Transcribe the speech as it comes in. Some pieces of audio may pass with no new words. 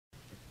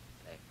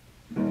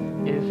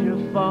you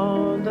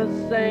found the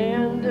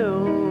sand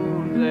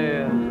dunes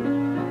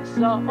and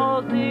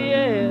salty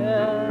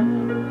air,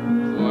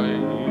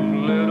 quaint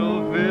little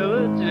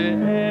villages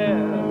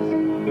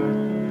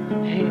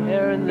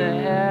here and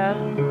there.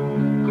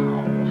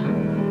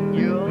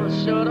 You're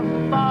sure to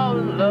fall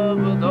in love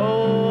with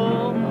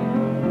old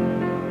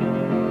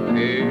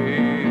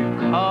Cape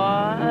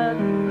Cod.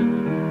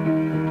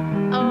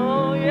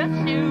 Oh, yes,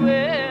 you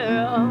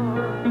will.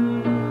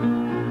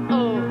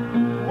 Oh,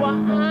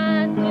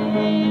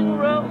 winding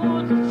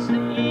roads that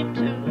seem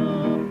to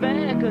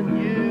beckon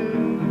you.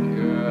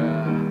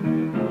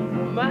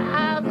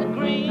 Miles of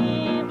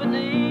green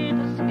beneath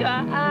the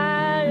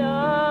sky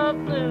of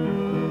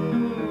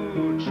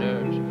blue.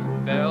 Church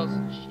bells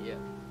and shit.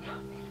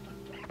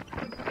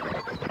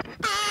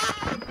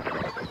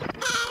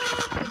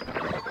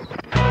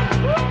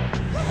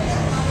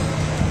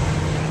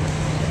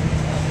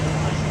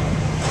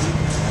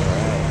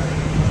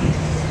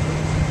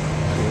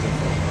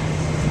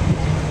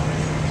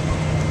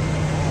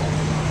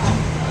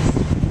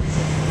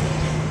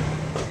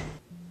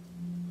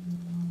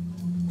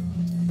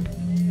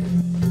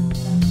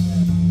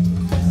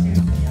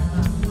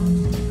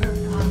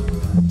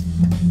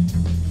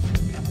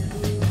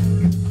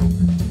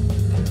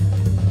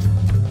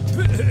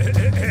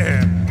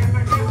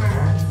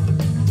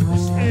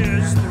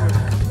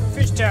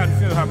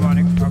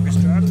 Harmonic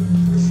Orchestra.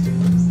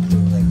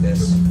 Like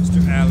this. Mr.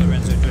 Al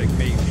Lorenzo Drake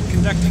may be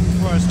conducting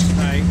for us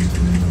tonight.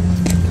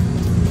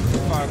 The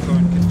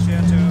Farcorn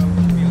Concerto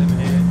will be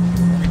eliminated,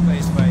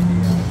 replaced by the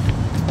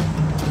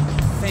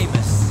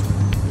famous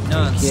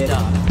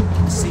non-stop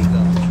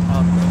Seagull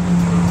Opera.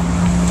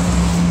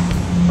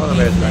 Oh,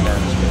 there's my dad.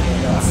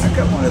 I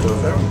got one of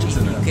those.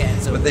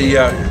 But the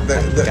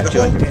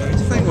whole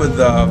thing with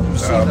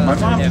my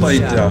mom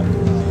played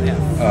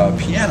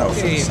piano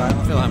for the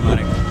silent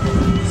Philharmonic.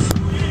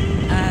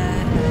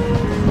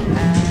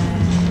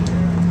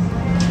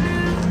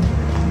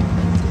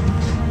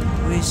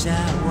 Wish I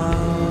was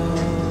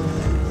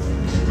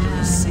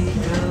a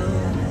seagull.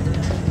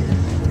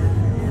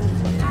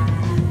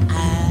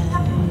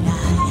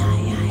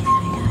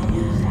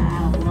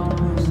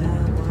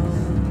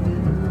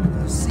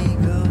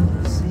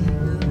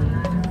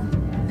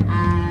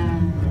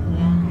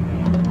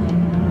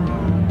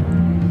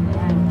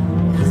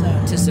 As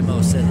Artissimo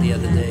said the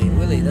other day,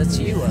 Willie, that's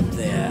you up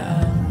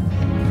there.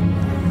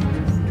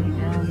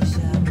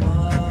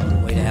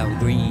 Way to have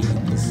greens.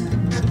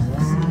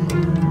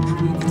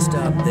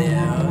 Stop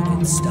there, or you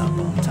can stop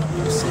on top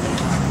of the city.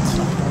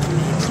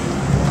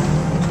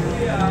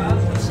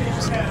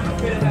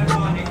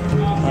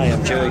 Hi,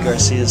 I'm Joey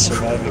Garcia's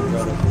surviving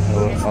brother.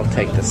 I'll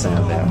take the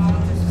sound out.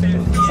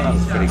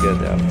 Sounds pretty good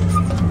though.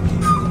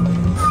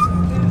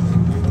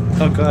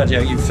 Oh God,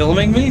 yeah, you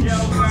filming me?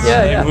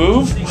 Yeah, yeah.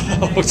 Move?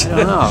 I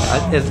don't know.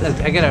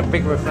 I get a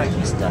big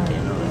reflection stuck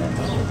in on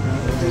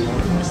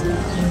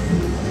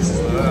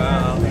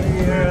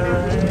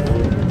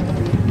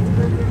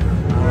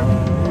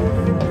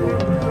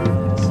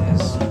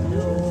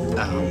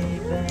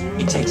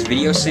He takes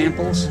video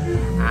samples.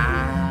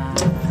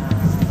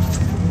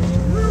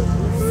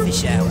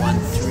 Fisheye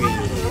 1-3.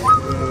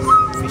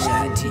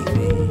 Fisheye TV.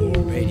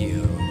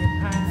 Radio.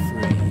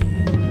 Free.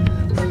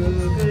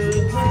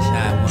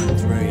 Fisheye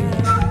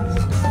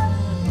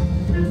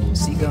 1-3.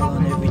 Seagull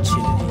on every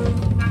chimney.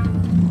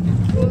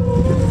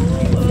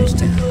 Fish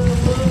Town.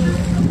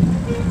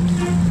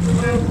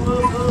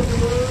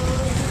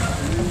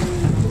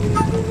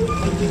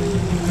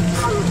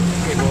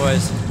 Okay,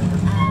 boys.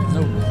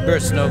 No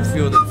burst, no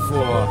fewer than 4.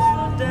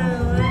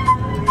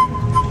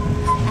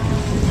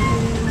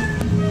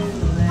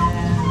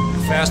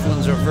 Fast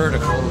ones are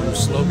vertical and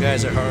slow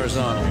guys are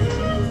horizontal.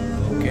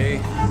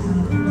 Okay?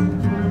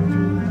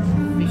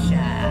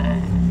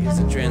 Here's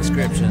the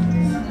transcription.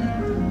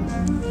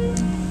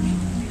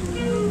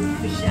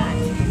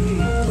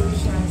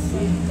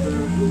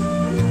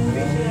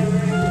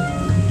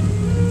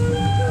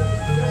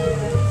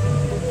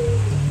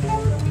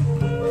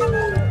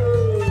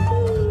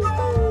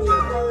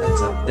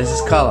 This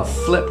is called a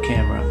flip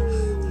camera.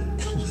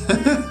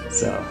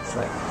 So it's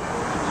like.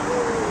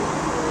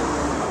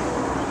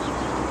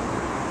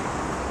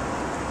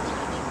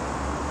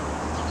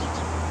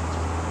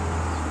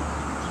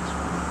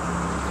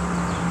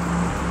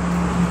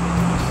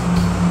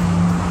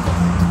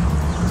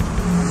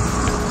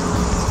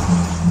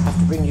 I have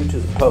to bring you to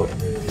the Pope.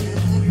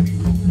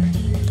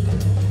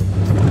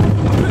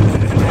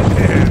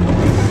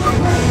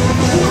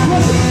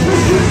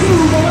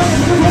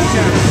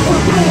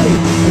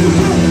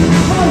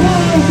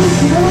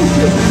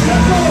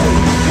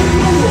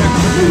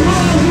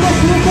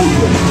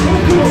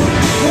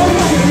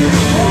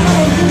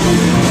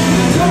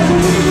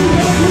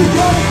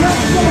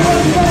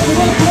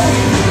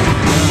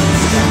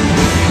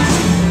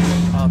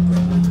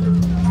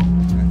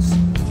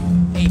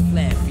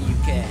 A-flat for you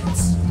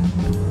cats.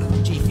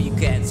 G for you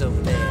cats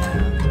over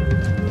there.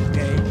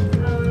 Okay?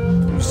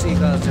 Your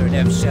seagulls are an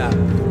F sharp.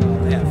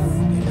 F.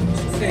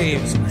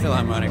 Saves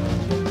Philharmonic.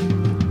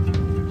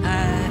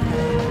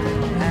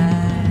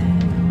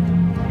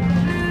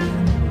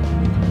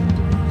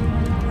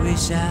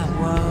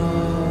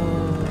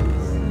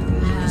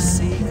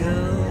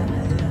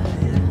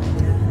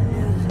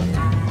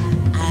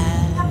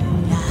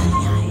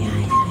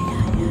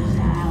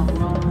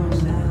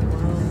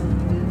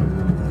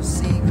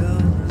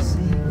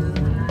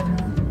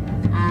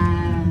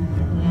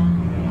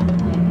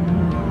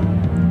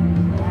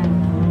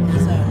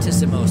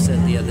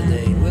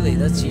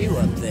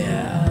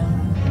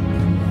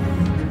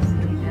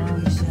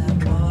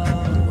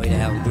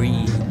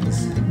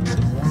 breeze.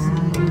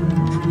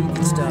 You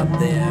can stop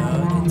there,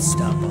 or you can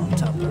stop on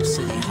top of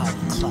City Hall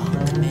clock.